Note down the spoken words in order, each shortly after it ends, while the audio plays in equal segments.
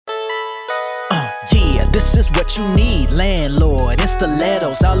This is what you need, landlord and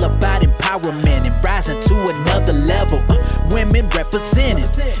stilettos. All about empowerment and rising to another level. Women represented.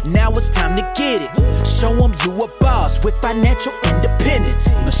 Now it's time to get it. Show them you a boss with financial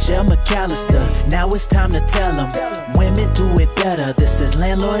independence. Michelle McAllister, now it's time to tell them. Women do it better. This is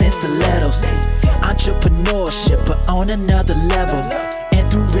landlord and stilettos. Entrepreneurship, but on another level.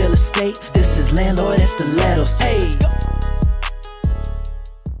 And through real estate, this is landlord and stilettos. Hey.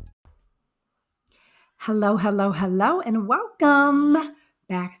 Hello, hello, hello, and welcome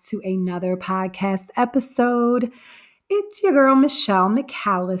back to another podcast episode. It's your girl, Michelle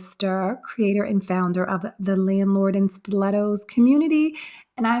McAllister, creator and founder of the Landlord and Stilettos community.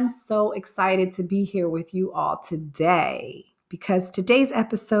 And I'm so excited to be here with you all today because today's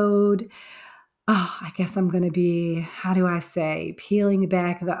episode, I guess I'm going to be, peeling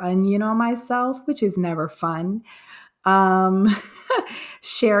back the onion on myself, which is never fun.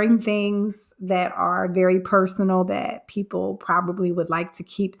 Sharing things that are very personal that people probably would like to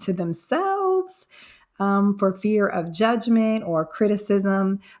keep to themselves for fear of judgment or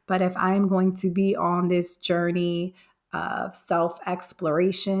criticism. But if I'm going to be on this journey of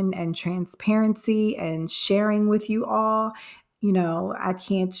self-exploration and transparency and sharing with you all, I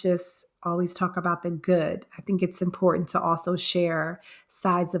can't just always talk about the good. I think it's important to also share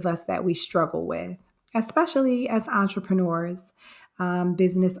sides of us that we struggle with, especially as entrepreneurs,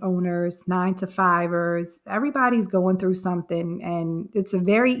 business owners, 9-to-5ers. Everybody's going through something, and it's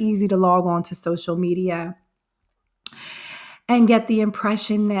very easy to log on to social media and get the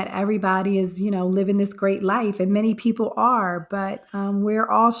impression that everybody is, living this great life, and many people are, but we're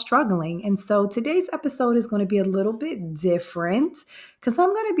all struggling. And so today's episode is going to be a little bit different because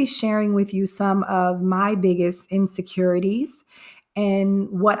I'm going to be sharing with you some of my biggest insecurities and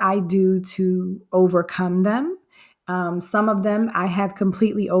what I do to overcome them. Some of them I have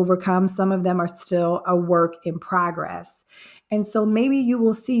completely overcome. Some of them are still a work in progress. And so maybe you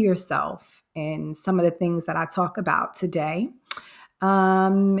will see yourself in some of the things that I talk about today.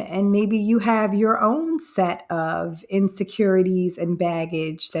 And maybe you have your own set of insecurities and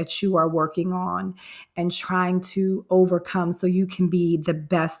baggage that you are working on and trying to overcome so you can be the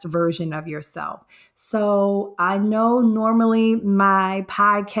best version of yourself. So I know normally my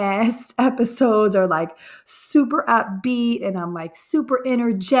podcast episodes are like super upbeat and I'm like super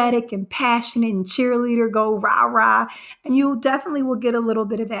energetic and passionate and cheerleader, go rah rah. And you definitely will get a little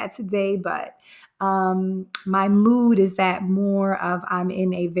bit of that today, but my mood is that more of I'm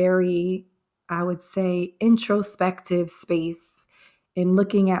in a very, I would say, introspective space in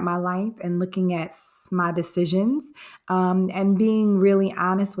looking at my life and looking at my decisions and being really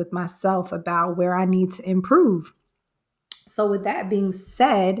honest with myself about where I need to improve. So with that being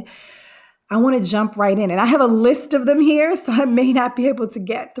said, I want to jump right in. And I have a list of them here, so I may not be able to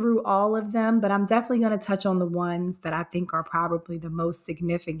get through all of them, but I'm definitely going to touch on the ones that I think are probably the most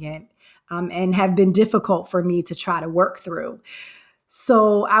significant and have been difficult for me to try to work through.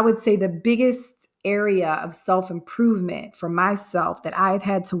 So I would say the biggest area of self-improvement for myself that I've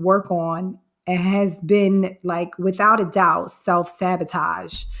had to work on has been, like, without a doubt,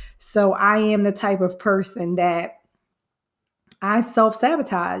 self-sabotage. So I am the type of person that I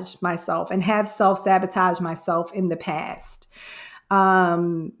self-sabotage myself and have self-sabotaged myself in the past.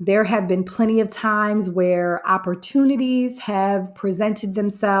 There have been plenty of times where opportunities have presented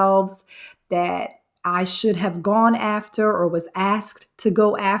themselves that I should have gone after or was asked to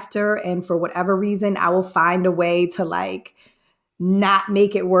go after. And for whatever reason, I will find a way to not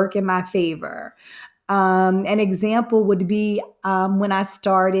make it work in my favor. An example would be when I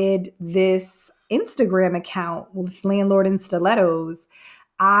started this Instagram account with Landlord and Stilettos.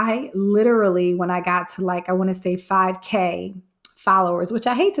 I literally, when I got to I want to say 5K followers, which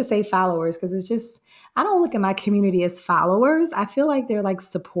I hate to say followers because it's just, I don't look at my community as followers. I feel like they're like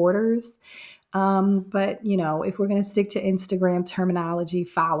supporters. But if we're going to stick to Instagram terminology,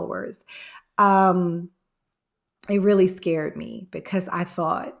 followers, it really scared me because I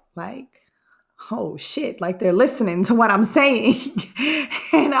thought oh shit, they're listening to what I'm saying.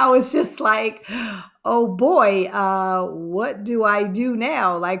 And I was just like, oh boy, what do I do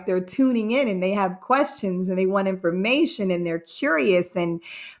now? They're tuning in and they have questions and they want information and they're curious. And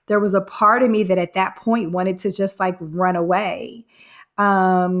there was a part of me that at that point wanted to just run away.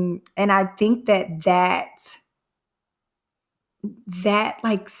 And I think that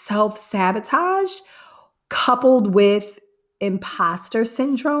self-sabotage coupled with imposter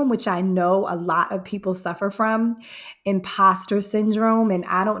syndrome, which I know a lot of people suffer from, imposter syndrome. And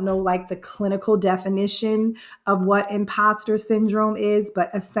I don't know the clinical definition of what imposter syndrome is,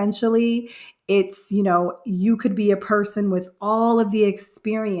 but essentially It's, you could be a person with all of the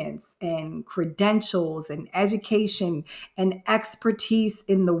experience and credentials and education and expertise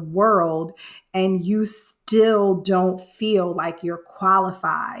in the world, and you still don't feel like you're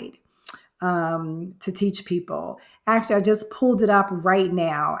qualified to teach people. Actually, I just pulled it up right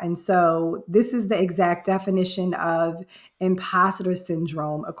now. And so this is the exact definition of imposter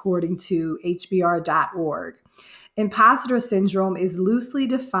syndrome according to HBR.org. Imposter syndrome is loosely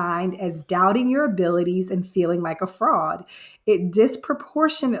defined as doubting your abilities and feeling like a fraud. It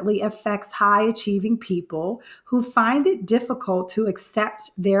disproportionately affects high achieving people who find it difficult to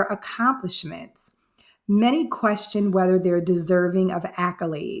accept their accomplishments. Many question whether they're deserving of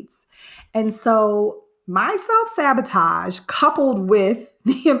accolades. And so my self-sabotage coupled with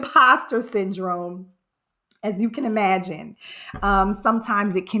the imposter syndrome, as you can imagine,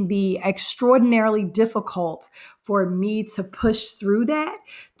 sometimes it can be extraordinarily difficult for me to push through that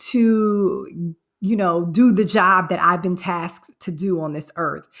to do the job that I've been tasked to do on this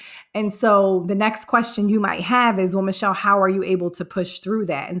earth. And so the next question you might have is, well, Michelle, how are you able to push through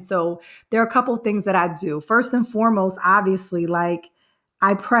that? And so there are a couple of things that I do. First and foremost, obviously, like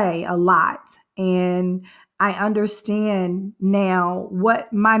I pray a lot, and I understand now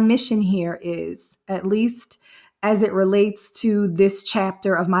what my mission here is, at least as it relates to this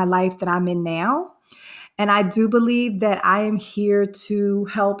chapter of my life that I'm in now. And I do believe that I am here to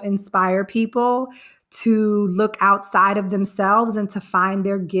help inspire people to look outside of themselves and to find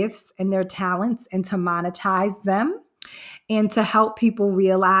their gifts and their talents and to monetize them, and to help people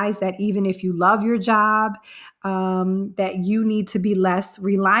realize that even if you love your job, that you need to be less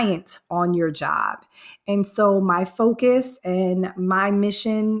reliant on your job. And so my focus and my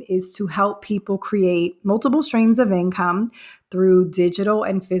mission is to help people create multiple streams of income through digital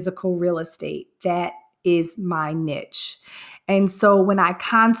and physical real estate. That is my niche. And so when I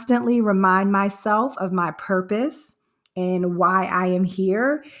constantly remind myself of my purpose and why I am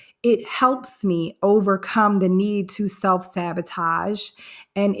here, it helps me overcome the need to self-sabotage,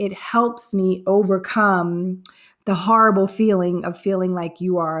 and it helps me overcome the horrible feeling of feeling like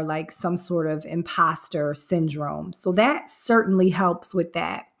you are like some sort of imposter syndrome. So that certainly helps with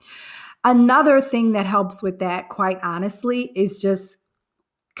that. Another thing that helps with that, quite honestly, is just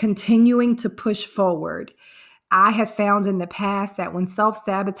continuing to push forward. I have found in the past that when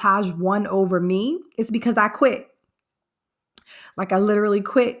self-sabotage won over me, it's because I quit. Like I literally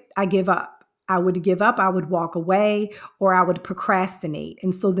quit. I give up. I would give up. I would walk away, or I would procrastinate.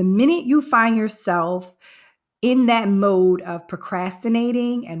 And so the minute you find yourself in that mode of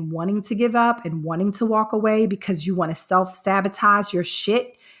procrastinating and wanting to give up and wanting to walk away because you want to self-sabotage your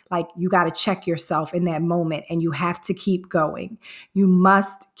shit, like you got to check yourself in that moment, and you have to keep going. You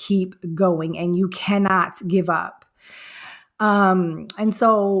must keep going, and you cannot give up. And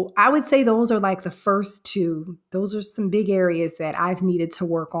so I would say those are like the first two. Those are some big areas that I've needed to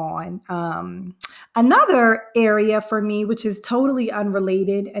work on. Another area for me, which is totally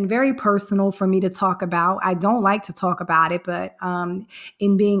unrelated and very personal for me to talk about. I don't like to talk about it, but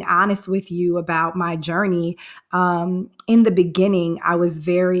in being honest with you about my journey, in the beginning, I was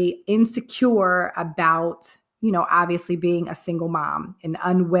very insecure about obviously being a single mom, an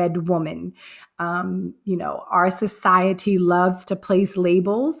unwed woman. Our society loves to place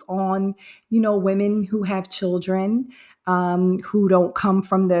labels on, women who have children, who don't come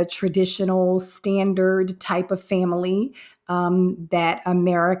from the traditional standard type of family that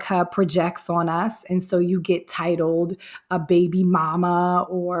America projects on us. And so you get titled a baby mama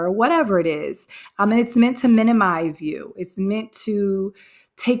or whatever it is. And it's meant to minimize you. It's meant to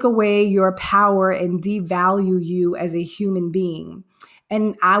take away your power and devalue you as a human being.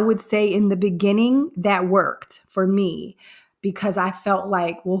 And I would say in the beginning that worked for me, because I felt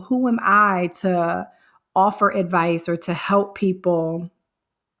like, well, who am I to offer advice or to help people?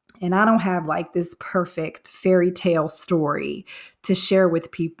 And I don't have like this perfect fairy tale story to share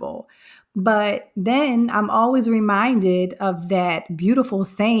with people. But then I'm always reminded of that beautiful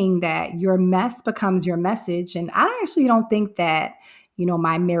saying that your mess becomes your message. And I actually don't think that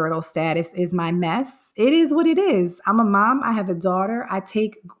my marital status is my mess. It is what it is. I'm a mom. I have a daughter. I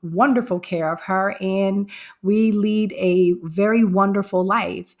take wonderful care of her, and we lead a very wonderful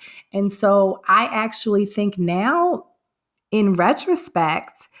life. And so I actually think now, in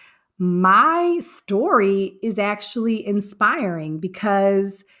retrospect, my story is actually inspiring,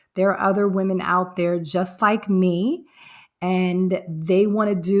 because there are other women out there just like me, and they want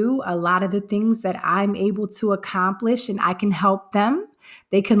to do a lot of the things that I'm able to accomplish, and I can help them.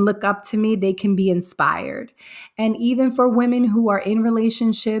 They can look up to me. They can be inspired. And even for women who are in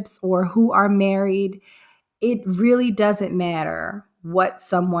relationships or who are married, it really doesn't matter what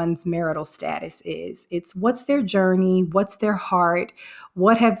someone's marital status is. It's what's their journey, what's their heart,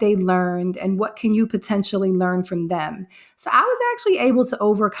 what have they learned, and what can you potentially learn from them. So I was actually able to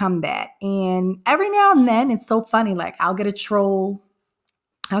overcome that. And every now and then, it's so funny, like I'll get a troll.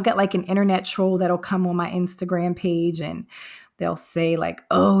 I'll get like an internet troll that'll come on my Instagram page and they'll say like,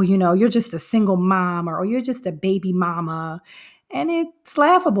 oh, you're just a single mom, or oh, you're just a baby mama. And it's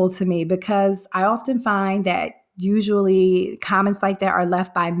laughable to me because I often find that usually comments like that are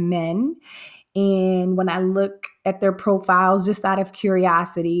left by men. And when I look at their profiles, just out of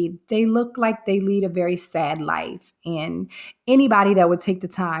curiosity, they look like they lead a very sad life. And anybody that would take the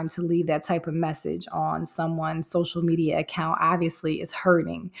time to leave that type of message on someone's social media account obviously is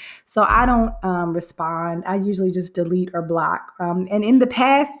hurting. So I don't respond. I usually just delete or block. And in the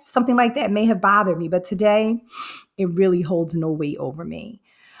past, something like that may have bothered me, but today it really holds no weight over me.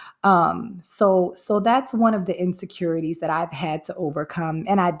 So that's one of the insecurities that I've had to overcome,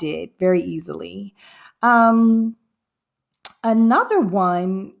 and I did very easily. Um, Another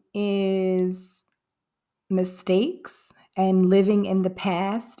one is mistakes and living in the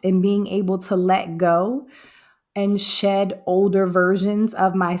past and being able to let go and shed older versions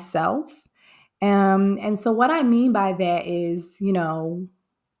of myself. And so what I mean by that is,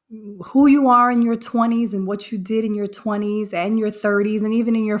 who you are in your 20s and what you did in your 20s and your 30s and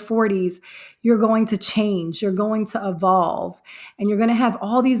even in your 40s, you're going to change, you're going to evolve, and you're going to have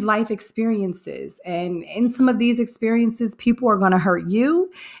all these life experiences. And in some of these experiences, people are going to hurt you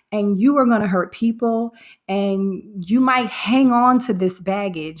and you are going to hurt people. And you might hang on to this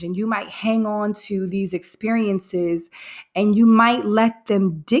baggage and you might hang on to these experiences and you might let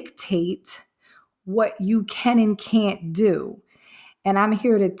them dictate what you can and can't do. And I'm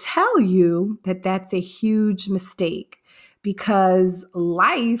here to tell you that that's a huge mistake because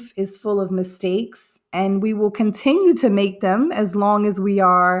life is full of mistakes and we will continue to make them as long as we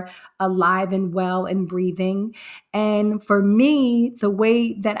are alive and well and breathing. And for me, the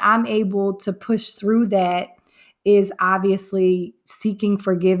way that I'm able to push through that is obviously seeking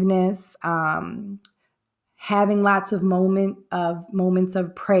forgiveness, having lots of moments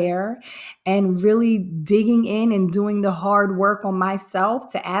of prayer, and really digging in and doing the hard work on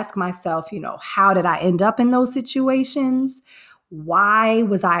myself to ask myself, how did I end up in those situations? Why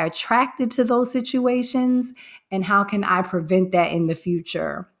was I attracted to those situations? And how can I prevent that in the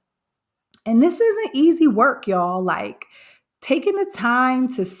future? And this isn't easy work, y'all. Like taking the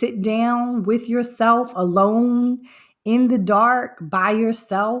time to sit down with yourself alone in the dark by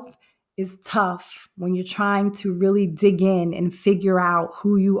yourself is tough when you're trying to really dig in and figure out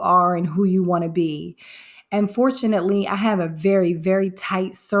who you are and who you want to be. And fortunately, I have a very, very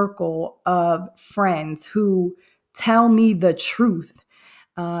tight circle of friends who tell me the truth.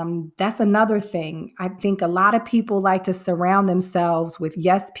 That's another thing. I think a lot of people like to surround themselves with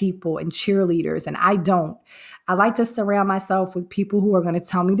yes people and cheerleaders, and I don't. I like to surround myself with people who are going to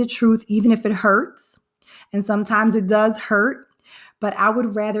tell me the truth, even if it hurts. And sometimes it does hurt, but I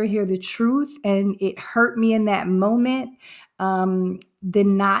would rather hear the truth and it hurt me in that moment than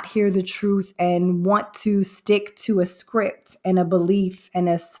not hear the truth and want to stick to a script and a belief and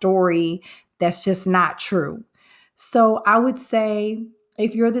a story that's just not true. So I would say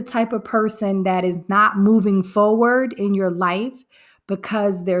if you're the type of person that is not moving forward in your life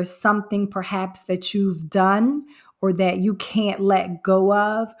because there's something perhaps that you've done or that you can't let go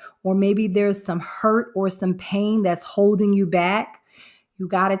of, or maybe there's some hurt or some pain that's holding you back, you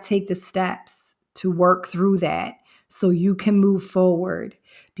got to take the steps to work through that so you can move forward,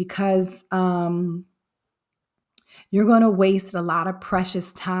 because you're going to waste a lot of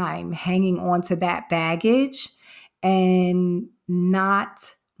precious time hanging on to that baggage and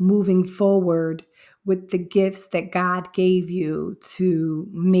not moving forward with the gifts that God gave you to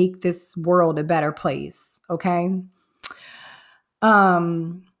make this world a better place. Okay.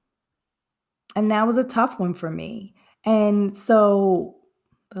 And that was a tough one for me. And so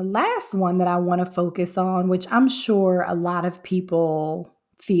the last one that I want to focus on, which I'm sure a lot of people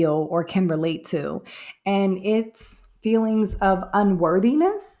feel or can relate to, and it's feelings of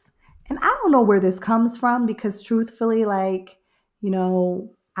unworthiness. And I don't know where this comes from because truthfully,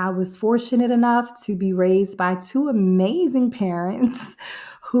 I was fortunate enough to be raised by two amazing parents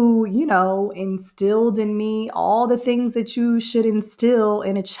who, instilled in me all the things that you should instill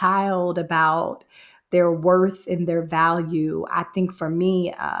in a child about their worth and their value. I think for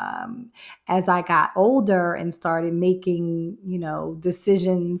me, as I got older and started making,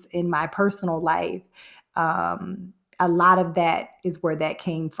 decisions in my personal life, a lot of that is where that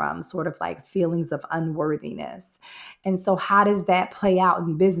came from, sort of like feelings of unworthiness. And so how does that play out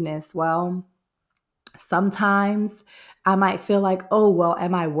in business? Well, Sometimes I might feel like, oh, well,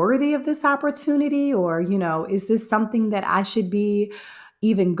 am I worthy of this opportunity? Or, is this something that I should be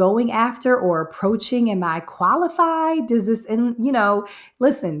even going after or approaching? Am I qualified? Does this, and,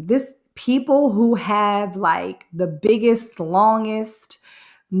 listen, this people who have like the biggest, longest,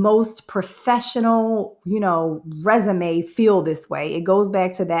 most professional, resume feel this way. It goes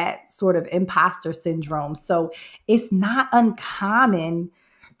back to that sort of imposter syndrome. So it's not uncommon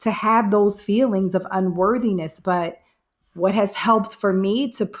to have those feelings of unworthiness. But what has helped for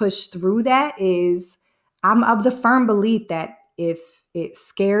me to push through that is I'm of the firm belief that if it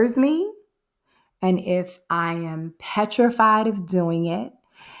scares me and if I am petrified of doing it,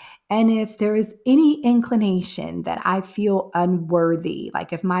 and if there is any inclination that I feel unworthy,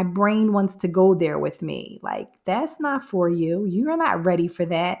 like if my brain wants to go there with me, like that's not for you, you're not ready for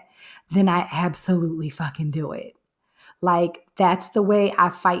that, then I absolutely fucking do it. Like that's the way I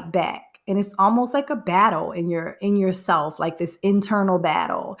fight back. And it's almost like a battle in yourself, like this internal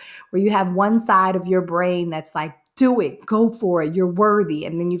battle where you have one side of your brain that's like, do it, go for it, you're worthy.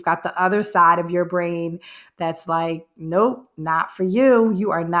 And then you've got the other side of your brain that's like, nope, not for you. You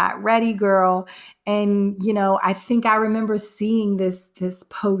are not ready, girl. And I think I remember seeing this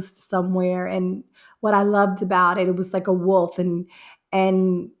post somewhere, and what I loved about it, it was like a wolf, and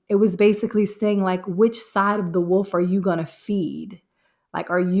it was basically saying, like, which side of the wolf are you going to feed? Like,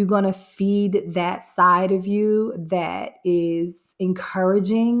 are you going to feed that side of you that is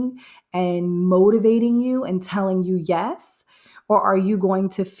encouraging and motivating you and telling you yes? Or are you going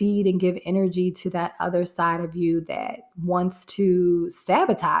to feed and give energy to that other side of you that wants to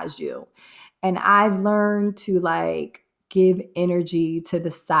sabotage you? And I've learned to like give energy to the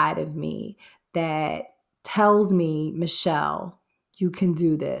side of me that tells me, Michelle, you can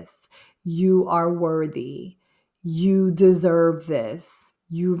do this. You are worthy. You deserve this.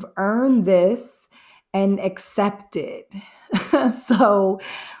 You've earned this, and accept it. So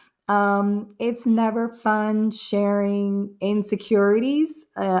it's never fun sharing insecurities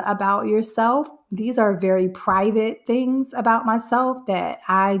about yourself. These are very private things about myself that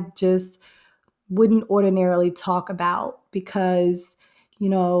I just wouldn't ordinarily talk about because,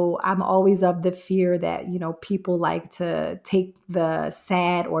 I'm always of the fear that, people like to take the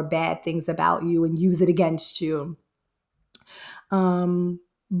sad or bad things about you and use it against you.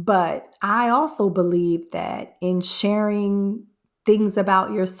 But I also believe that in sharing things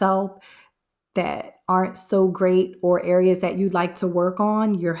about yourself that aren't so great or areas that you'd like to work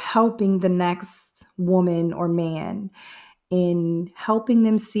on, you're helping the next woman or man in helping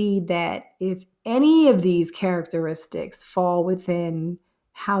them see that if any of these characteristics fall within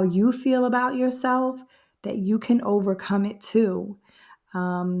how you feel about yourself, that you can overcome it too.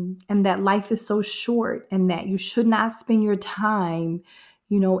 And that life is so short and that you should not spend your time,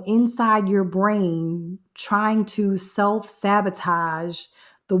 inside your brain trying to self-sabotage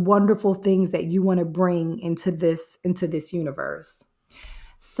the wonderful things that you want to bring into this universe.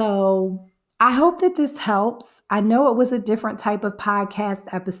 So I hope that this helps. I know it was a different type of podcast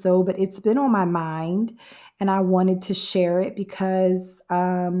episode, but it's been on my mind and I wanted to share it because,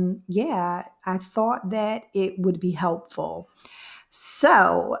 I thought that it would be helpful.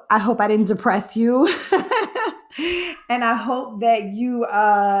 So I hope I didn't depress you. And I hope that you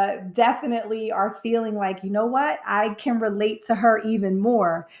definitely are feeling like, you know what, I can relate to her even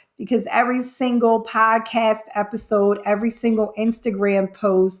more because every single podcast episode, every single Instagram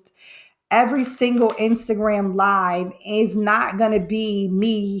post, every single Instagram live is not going to be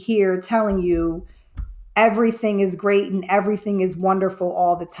me here telling you everything is great and everything is wonderful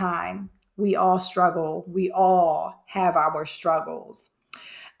all the time. We all struggle. We all have our struggles.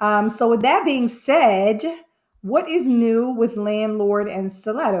 So with that being said, what is new with Landlord and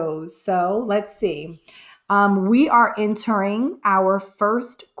Stilettos? So let's see. We are entering our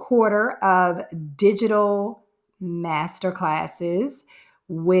first quarter of digital masterclasses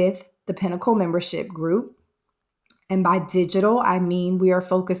with the Pinnacle membership group. And by digital, I mean we are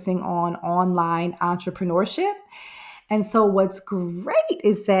focusing on online entrepreneurship. And so what's great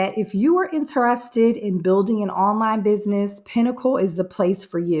is that if you are interested in building an online business, Pinnacle is the place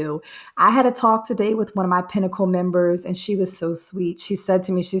for you. I had a talk today with one of my Pinnacle members, and she was so sweet. She said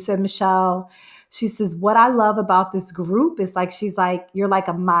to me, Michelle, she says, what I love about this group is she's like, you're like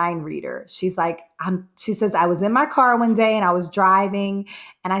a mind reader. She's like, she says, I was in my car one day and I was driving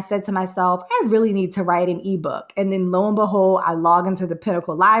and I said to myself, I really need to write an ebook. And then lo and behold, I log into the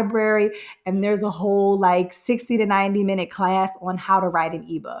Pinnacle library and there's a whole 60 to 90 minute class on how to write an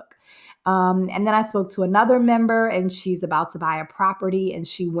ebook. And then I spoke to another member and she's about to buy a property and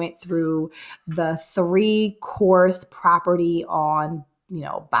she went through the 3-course property on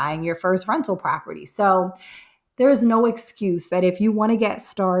buying your first rental property. So there is no excuse that if you want to get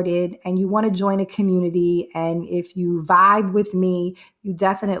started and you want to join a community, and if you vibe with me, you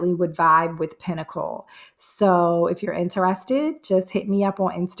definitely would vibe with Pinnacle. So if you're interested, just hit me up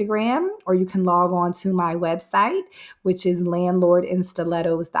on Instagram, or you can log on to my website, which is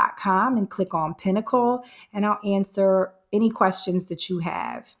landlordinstilettos.com, and click on Pinnacle, and I'll answer any questions that you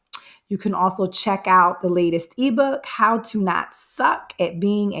have. You can also check out the latest ebook, How to Not Suck at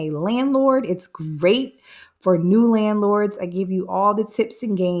Being a Landlord. It's great for new landlords. I give you all the tips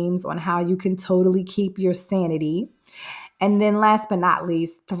and games on how you can totally keep your sanity. And then last but not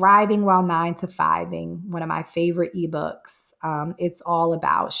least, Thriving While 9 to 5ing, one of my favorite ebooks. It's all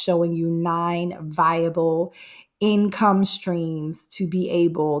about showing you 9 viable income streams to be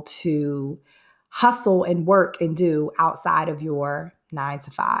able to hustle and work and do outside of your 9 to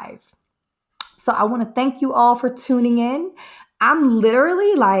 5. So I want to thank you all for tuning in. I'm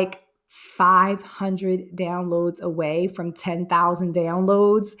literally like 500 downloads away from 10,000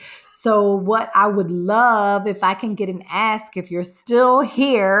 downloads. So what I would love, if I can get an ask, if you're still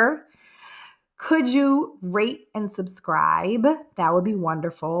here, could you rate and subscribe? That would be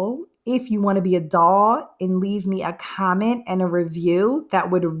wonderful. If you want to be a doll and leave me a comment and a review,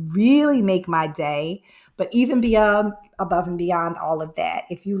 that would really make my day. But even beyond, above and beyond all of that,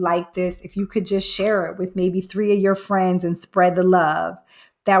 if you like this, if you could just share it with maybe 3 of your friends and spread the love,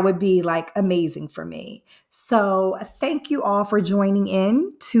 that would be like amazing for me. So thank you all for joining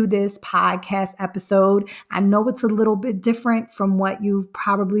in to this podcast episode. I know it's a little bit different from what you've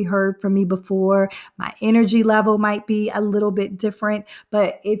probably heard from me before. My energy level might be a little bit different,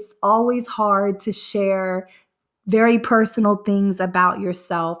 but it's always hard to share very personal things about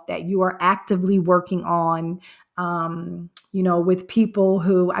yourself that you are actively working on, with people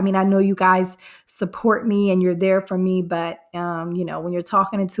who, I know you guys support me and you're there for me, but, when you're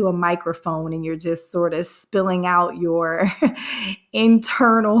talking into a microphone and you're just sort of spilling out your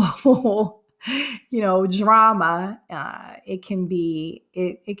internal drama, it can be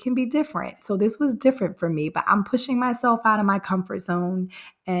different. So this was different for me, but I'm pushing myself out of my comfort zone,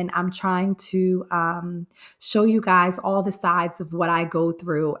 and I'm trying to show you guys all the sides of what I go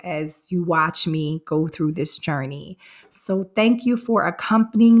through as you watch me go through this journey. So thank you for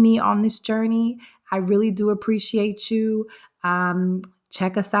accompanying me on this journey. I really do appreciate you.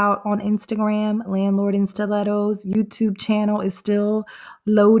 Check us out on Instagram, Landlord in Stilettos. YouTube channel is still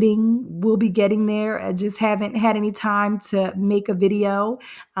loading. We'll be getting there. I just haven't had any time to make a video.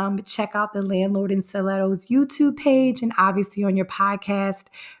 But check out the Landlord in Stilettos YouTube page, and obviously on your podcast.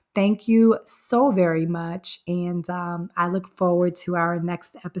 Thank you so very much. And I look forward to our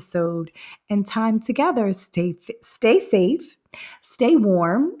next episode and time together. Stay safe. Stay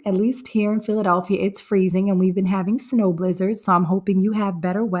warm. At least here in Philadelphia, it's freezing and we've been having snow blizzards. So I'm hoping you have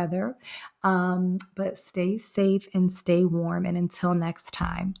better weather. But stay safe and stay warm. And until next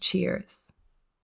time, cheers.